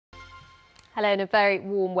Hello and a very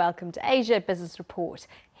warm welcome to Asia Business Report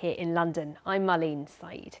here in London. I'm MALEEN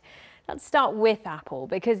SAEED. Let's start with Apple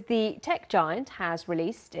because the tech giant has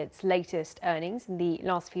released its latest earnings in the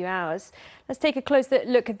last few hours. Let's take a closer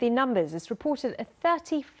look at the numbers. It's reported a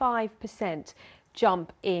 35%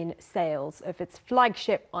 jump in sales of its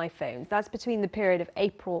flagship iPhones. That's between the period of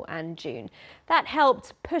April and June. That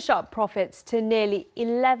helped push up profits to nearly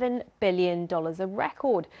 $11 billion, a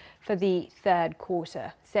record for the third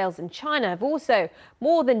quarter. Sales in China have also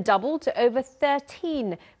more than doubled to over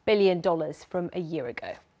 $13 billion from a year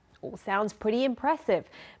ago. All sounds pretty impressive,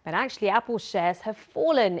 but actually Apple's shares have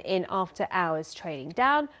fallen in after-hours trading,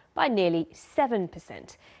 down by nearly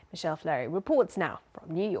 7%. Michelle Fleury reports now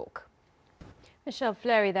from New York. Michelle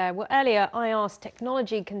Fleury there. Well, earlier I asked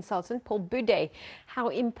technology consultant Paul Boudet how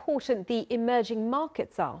important the emerging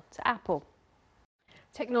markets are to Apple.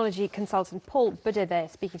 Technology consultant Paul Boudet there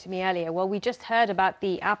speaking to me earlier. Well, we just heard about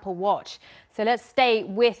the Apple Watch. So let's stay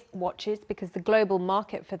with watches because the global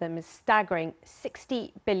market for them is staggering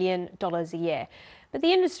 $60 billion a year. But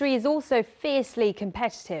the industry is also fiercely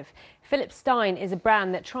competitive. Philippe Stein is a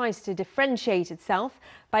brand that tries to differentiate itself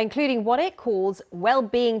by including what it calls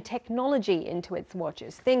well-being technology into its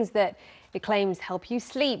watches, things that it claims help you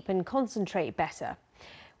sleep and concentrate better.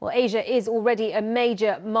 Well, Asia is already a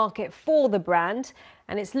major market for the brand,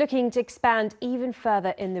 and it's looking to expand even further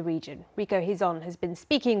in the region. Rico Hizon has been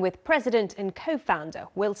speaking with president and co-founder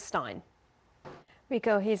Will Stein.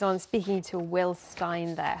 Rico Hizon speaking to Will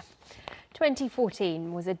Stein there.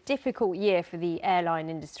 2014 was a difficult year for the airline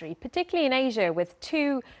industry, particularly in Asia, with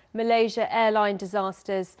two Malaysia airline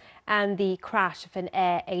disasters and the crash of an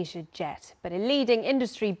Air Asia jet. But a leading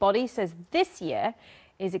industry body says this year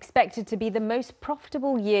is expected to be the most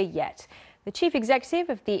profitable year yet. The chief executive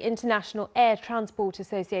of the International Air Transport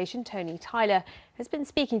Association, Tony Tyler, has been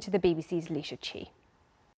speaking to the BBC's Lisha Chi.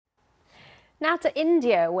 Now to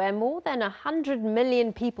India, where more than 100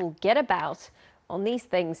 million people get about on these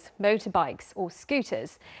things, motorbikes or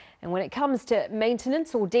scooters. And when it comes to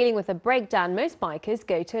maintenance or dealing with a breakdown, most bikers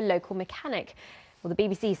go to a local mechanic. Well, the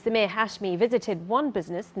BBC's Samir Hashmi visited one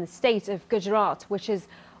business in the state of Gujarat, which is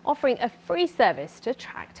offering a free service to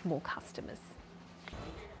attract more customers.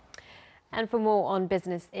 And for more on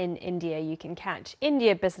business in India, you can catch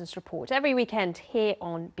India Business Report every weekend here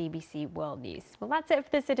on BBC World News. Well, that's it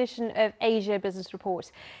for this edition of Asia Business Report.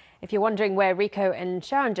 If you're wondering where Rico and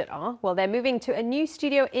Sharanjit are, well, they're moving to a new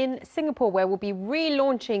studio in Singapore where we'll be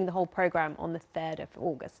relaunching the whole programme on the 3rd of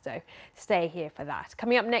August. So stay here for that.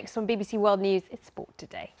 Coming up next on BBC World News, it's Sport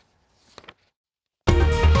Today.